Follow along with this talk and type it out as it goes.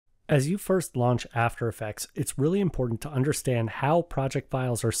As you first launch After Effects, it's really important to understand how project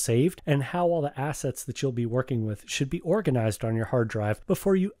files are saved and how all the assets that you'll be working with should be organized on your hard drive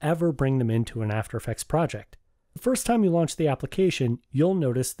before you ever bring them into an After Effects project. The first time you launch the application, you'll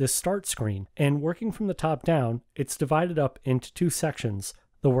notice this start screen, and working from the top down, it's divided up into two sections,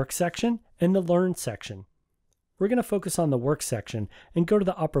 the Work section and the Learn section. We're going to focus on the Work section and go to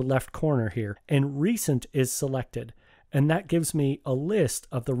the upper left corner here, and Recent is selected. And that gives me a list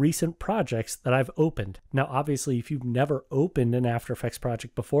of the recent projects that I've opened. Now, obviously, if you've never opened an After Effects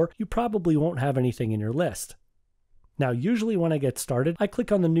project before, you probably won't have anything in your list. Now, usually when I get started, I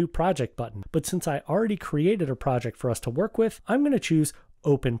click on the New Project button, but since I already created a project for us to work with, I'm going to choose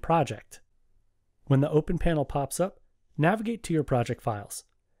Open Project. When the Open panel pops up, navigate to your project files.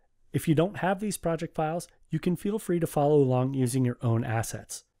 If you don't have these project files, you can feel free to follow along using your own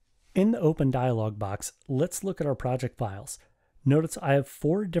assets. In the Open dialog box, let's look at our project files. Notice I have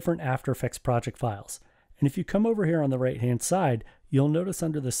 4 different After Effects project files. And if you come over here on the right-hand side, you'll notice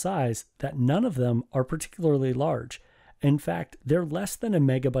under the size that none of them are particularly large. In fact, they're less than 1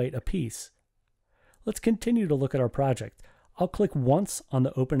 megabyte apiece. Let's continue to look at our project. I'll click once on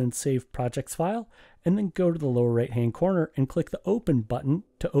the Open and Save Projects file, and then go to the lower right-hand corner and click the Open button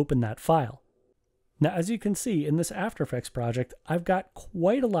to open that file. Now, as you can see in this After Effects project, I've got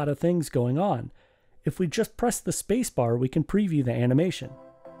quite a lot of things going on. If we just press the spacebar, we can preview the animation.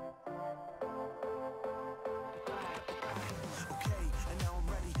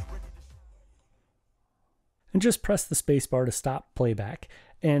 And just press the spacebar to stop playback.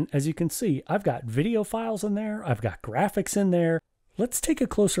 And as you can see, I've got video files in there, I've got graphics in there. Let's take a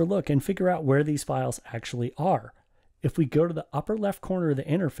closer look and figure out where these files actually are. If we go to the upper left corner of the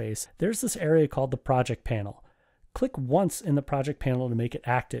interface, there's this area called the Project Panel. Click once in the Project Panel to make it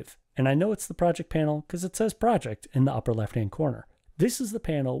active. And I know it's the Project Panel because it says Project in the upper left-hand corner. This is the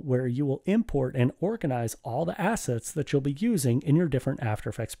panel where you will import and organize all the assets that you'll be using in your different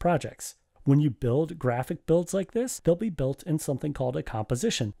After Effects projects. When you build graphic builds like this, they'll be built in something called a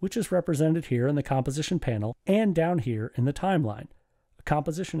composition, which is represented here in the Composition panel and down here in the timeline. A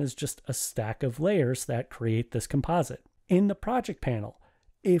composition is just a stack of layers that create this composite. In the Project panel,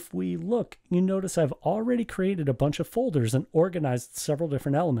 if we look, you notice I've already created a bunch of folders and organized several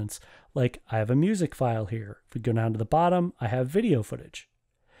different elements. Like I have a music file here. If we go down to the bottom, I have video footage.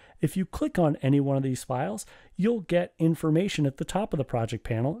 If you click on any one of these files, you'll get information at the top of the Project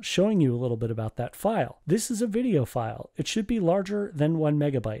panel showing you a little bit about that file. This is a video file. It should be larger than 1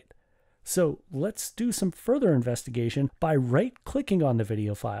 megabyte. So let's do some further investigation by right-clicking on the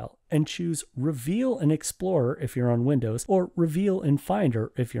video file and choose Reveal in Explorer if you're on Windows or Reveal in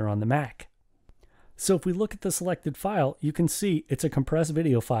Finder if you're on the Mac. So if we look at the selected file, you can see it's a compressed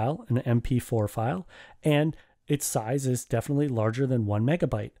video file, an MP4 file, and its size is definitely larger than 1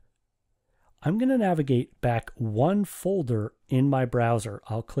 megabyte. I'm going to navigate back one folder in my browser.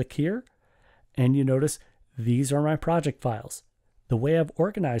 I'll click here, and you notice these are my project files. The way I've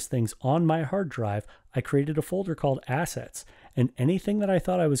organized things on my hard drive, I created a folder called Assets, and anything that I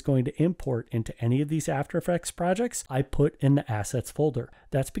thought I was going to import into any of these After Effects projects, I put in the Assets folder.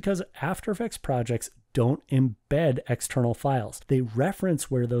 That's because After Effects projects don't embed external files. They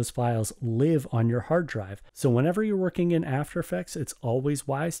reference where those files live on your hard drive. So whenever you're working in After Effects, it's always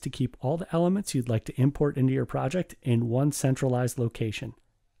wise to keep all the elements you'd like to import into your project in one centralized location.